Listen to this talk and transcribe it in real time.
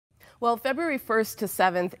Well, February 1st to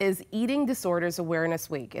 7th is Eating Disorders Awareness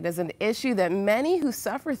Week. It is an issue that many who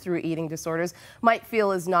suffer through eating disorders might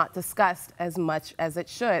feel is not discussed as much as it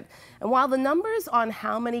should. And while the numbers on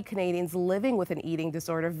how many Canadians living with an eating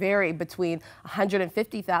disorder vary between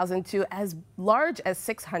 150,000 to as large as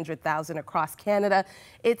 600,000 across Canada,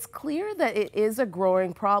 it's clear that it is a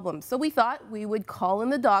growing problem. So we thought we would call in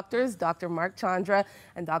the doctors, Dr. Chandra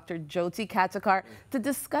and Dr. Jyoti Katakkar, to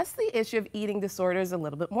discuss the issue of eating disorders a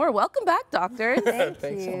little bit more. Welcome back, doctors.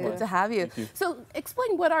 Thanks so much. Good to have you. So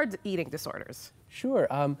explain, what are eating disorders? Sure.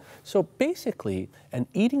 So basically, an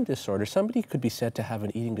eating disorder, somebody could be said to have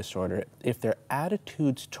an eating disorder if their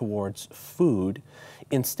attitudes towards food,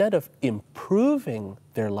 instead of improving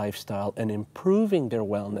their lifestyle and improving their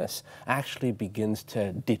wellness, actually begins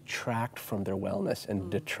to detract from their wellness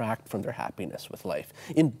and detract from their happiness with life.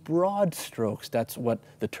 In broad strokes, that's what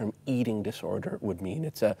the term eating disorder would mean.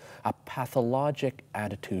 It's a pathologic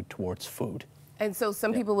attitude towards food. And so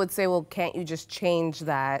some people would say, well, can't you just change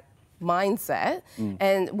that mindset?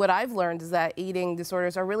 And what I've learned is that eating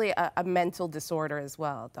disorders are really a mental disorder as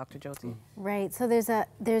well, Dr. Jyoti. Right. So there's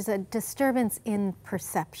a disturbance in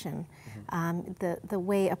perception. The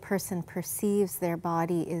way a person perceives their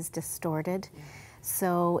body is distorted.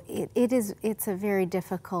 So it's a very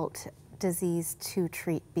difficult disease to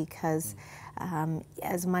treat because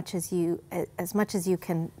as much as you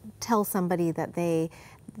can tell somebody that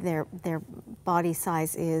their body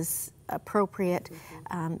size is appropriate,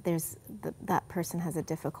 that person has a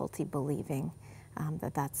difficulty believing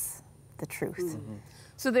that that's the truth.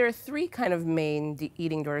 So there are three kind of main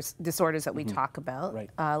eating disorders that we talk about. Right.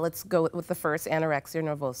 Let's go with the first, anorexia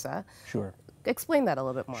nervosa. Sure. Explain that a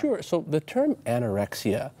little bit more. Sure. So the term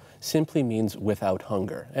anorexia simply means without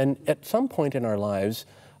hunger. And at some point in our lives,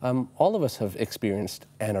 all of us have experienced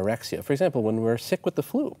anorexia. For example, when we're sick with the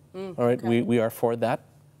flu, all right, we are for that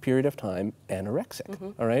period of time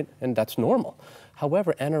anorexic, all right? And that's normal.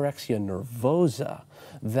 However, anorexia nervosa,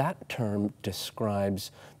 that term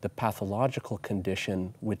describes the pathological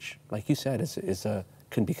condition, which, like you said,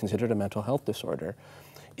 can be considered a mental health disorder,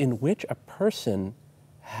 in which a person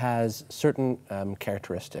has certain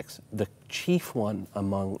characteristics. The chief one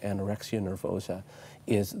among anorexia nervosa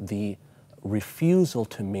is the refusal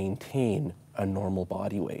to maintain a normal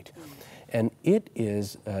body weight. And it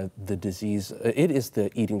is the disease, it is the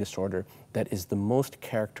eating disorder that is the most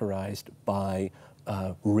characterized by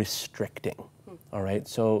restricting, all right?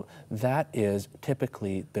 So that is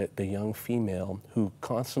typically the young female who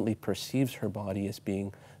constantly perceives her body as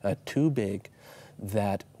being too big,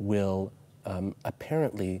 that will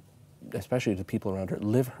apparently, especially to people around her,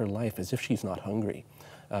 live her life as if she's not hungry,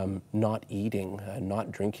 not eating, not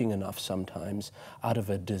drinking enough sometimes, out of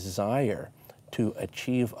a desire to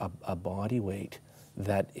achieve a body weight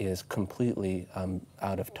that is completely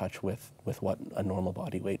out of touch with what a normal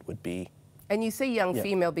body weight would be. And you say young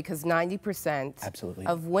female because 90% Absolutely.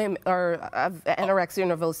 of women, or of anorexia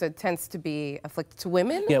nervosa, tends to be afflicted to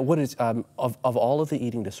women? Yeah, what is, of all of the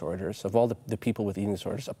eating disorders, of all the people with eating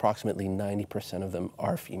disorders, approximately 90% of them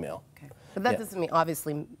are female. Okay. But that doesn't mean,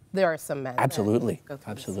 obviously, there are some men. Absolutely. That go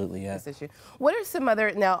through Absolutely, this issue. What are some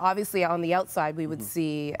other, now obviously on the outside we would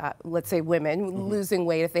see, let's say women losing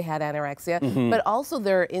weight if they had anorexia, but also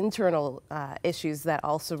there are internal issues that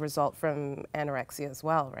also result from anorexia as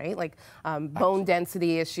well, right? Like bone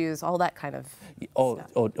density issues, all that kind of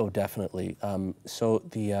stuff. Oh, definitely. So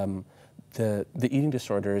the eating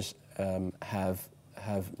disorders have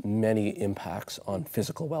many impacts on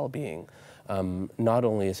physical well-being. Not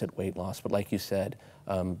only is it weight loss, but like you said,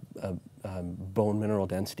 bone mineral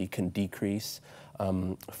density can decrease.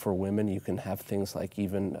 For women, you can have things like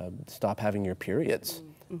even stop having your periods,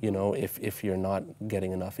 you know, if you're not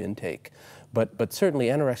getting enough intake. But certainly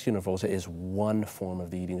anorexia nervosa is one form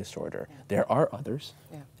of the eating disorder. There are others.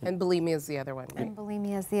 Yeah. And bulimia is the other one, right? And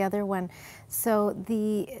bulimia is the other one. So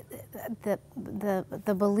the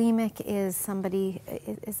bulimic is somebody,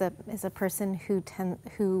 is a person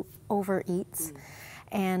who overeats,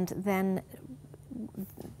 and then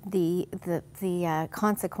the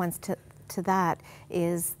consequence to that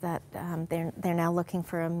is that they're now looking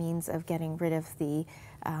for a means of getting rid of the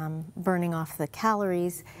burning off the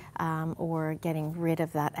calories or getting rid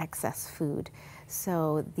of that excess food.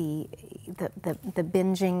 So the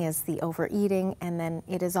binging is the overeating, and then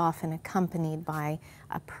it is often accompanied by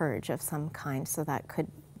a purge of some kind. So that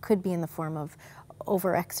could be in the form of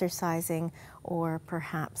over-exercising, or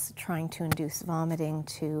perhaps trying to induce vomiting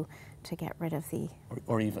to get rid of the...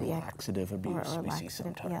 Or even laxative abuse, we see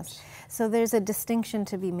sometimes. Yes. So there's a distinction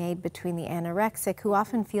to be made between the anorexic, who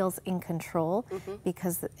often feels in control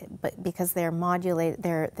because they're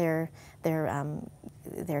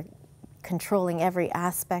controlling every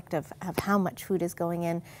aspect of how much food is going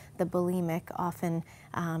in, the bulimic often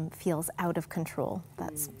feels out of control.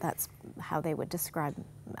 That's how they would describe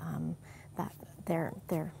that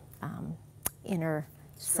their inner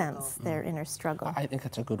sense, their inner struggle. I think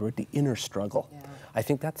that's a good word, the inner struggle. Yeah. I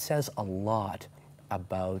think that says a lot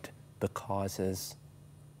about the causes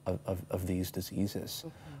of these diseases.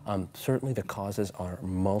 Certainly the causes are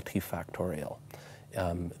multifactorial.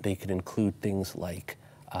 They could include things like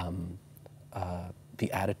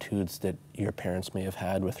the attitudes that your parents may have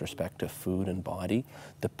had with respect to food and body,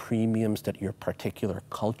 the premiums that your particular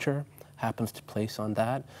culture happens to place on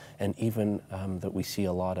that, and even that we see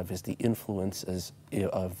a lot of is the influences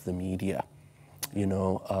of the media, you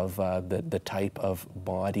know, of the type of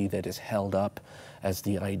body that is held up as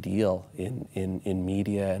the ideal in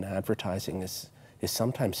media and advertising is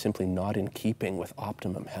sometimes simply not in keeping with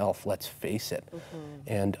optimum health, let's face it.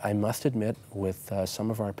 And I must admit, with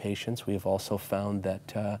some of our patients, we've also found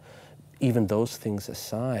that even those things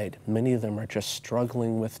aside, many of them are just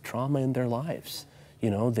struggling with trauma in their lives. You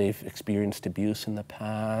know, they've experienced abuse in the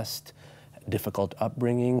past, difficult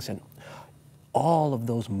upbringings, and all of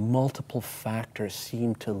those multiple factors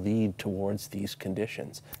seem to lead towards these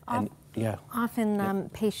conditions. And yeah. Often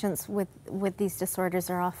patients with these disorders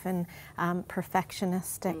are often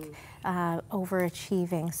perfectionistic,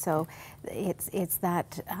 overachieving. So it's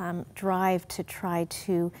that drive to try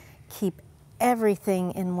to keep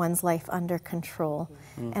everything in one's life under control.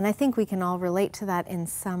 And I think we can all relate to that in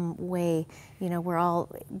some way. You know, we're all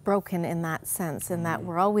broken in that sense, in that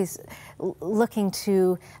we're always looking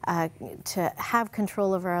to have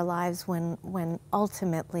control over our lives when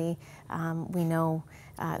ultimately we know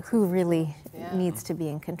who really needs to be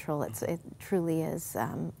in control. It truly is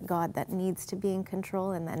God that needs to be in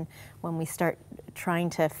control, and then when we start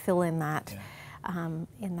trying to fill in that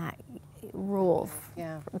role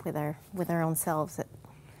with our own selves, it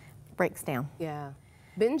breaks down. Yeah.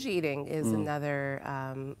 Binge eating is another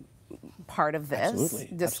part of this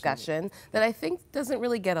discussion that I think doesn't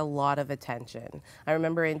really get a lot of attention. I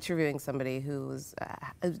remember interviewing somebody who was,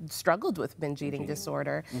 struggled with binge eating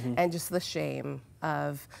disorder, and just the shame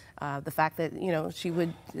of the fact that, you know, she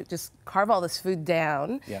would just carve all this food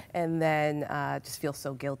down and then just feel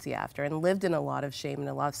so guilty after, and lived in a lot of shame and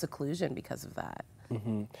a lot of seclusion because of that.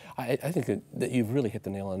 I think that you've really hit the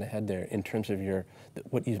nail on the head there in terms of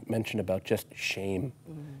what you mentioned about just shame.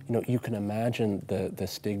 You know, you can imagine the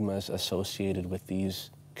stigmas associated with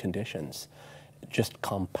these conditions just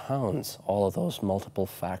compounds all of those multiple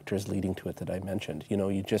factors leading to it that I mentioned. You know,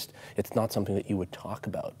 it's not something that you would talk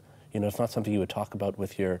about. You know, it's not something you would talk about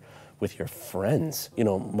with your friends, you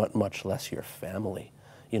know, much less your family.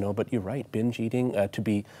 You know, but you're right. Binge eating to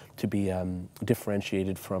be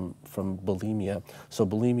differentiated from bulimia. So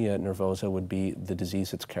bulimia nervosa would be the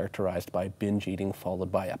disease that's characterized by binge eating followed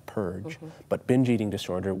by a purge. But binge eating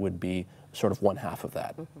disorder would be sort of one half of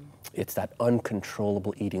that. It's that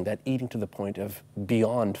uncontrollable eating, that eating to the point of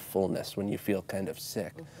beyond fullness when you feel kind of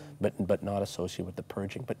sick, but not associated with the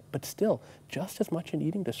purging. But still, just as much an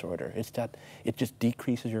eating disorder. It's that it just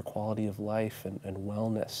decreases your quality of life and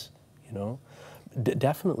wellness. You know.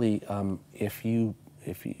 Definitely, if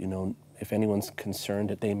anyone's concerned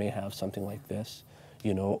that they may have something like this,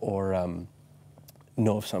 you know, or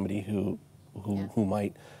know of somebody who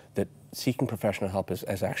might, that seeking professional help is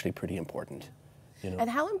actually pretty important. You know?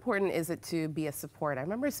 And how important is it to be a support? I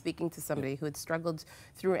remember speaking to somebody who had struggled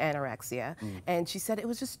through anorexia, and she said it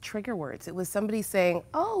was just trigger words. It was somebody saying,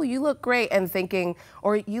 "Oh, you look great," and thinking,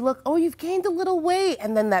 or "Oh, you've gained a little weight,"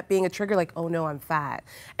 and then that being a trigger, like, "Oh no, I'm fat."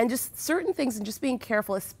 And just certain things, and just being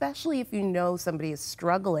careful, especially if you know somebody is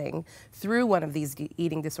struggling through one of these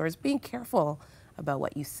eating disorders, being careful about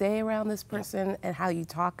what you say around this person and how you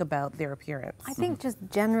talk about their appearance. I think just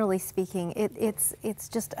generally speaking, it's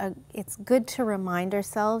good to remind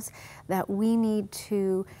ourselves that we need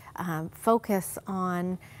to focus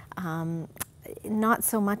on not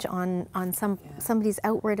so much on somebody's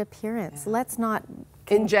outward appearance. Let's not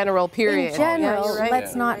in general, period. In general, right.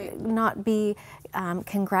 let's not be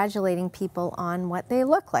congratulating people on what they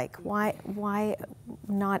look like. Why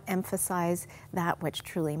not emphasize that which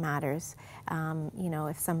truly matters? You know,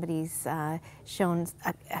 if somebody's shown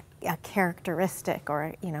a characteristic,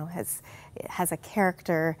 or you know, has a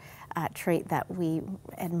character trait that we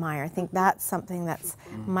admire, I think that's something that's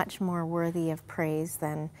much more worthy of praise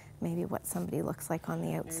than maybe what somebody looks like on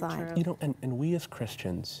the outside. You know, and we as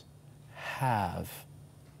Christians have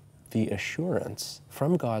the assurance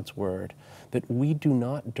from God's Word that we do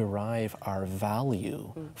not derive our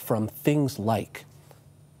value from things like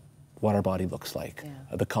what our body looks like,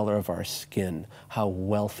 the color of our skin, how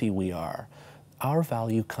wealthy we are, our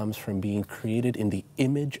value comes from being created in the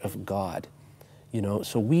image of God. You know,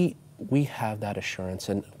 so we have that assurance,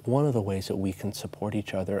 and one of the ways that we can support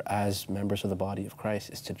each other as members of the body of Christ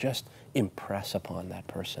is to just impress upon that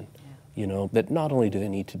person, you know, that not only do they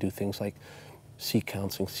need to do things like seek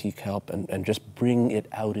counseling, seek help, and just bring it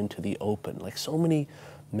out into the open. Like so many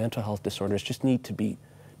mental health disorders just need to be,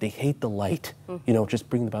 they hate the light, you know, just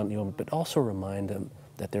bring them out in the open, but also remind them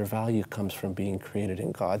that their value comes from being created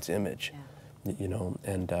in God's image, you know,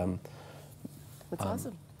 and that's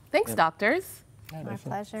awesome. Thanks, doctors. My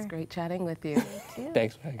pleasure. It's great chatting with you. Thank you.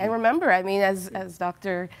 Thanks. And remember, I mean, as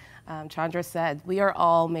Dr. Chandra said, we are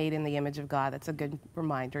all made in the image of God. That's a good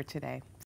reminder today.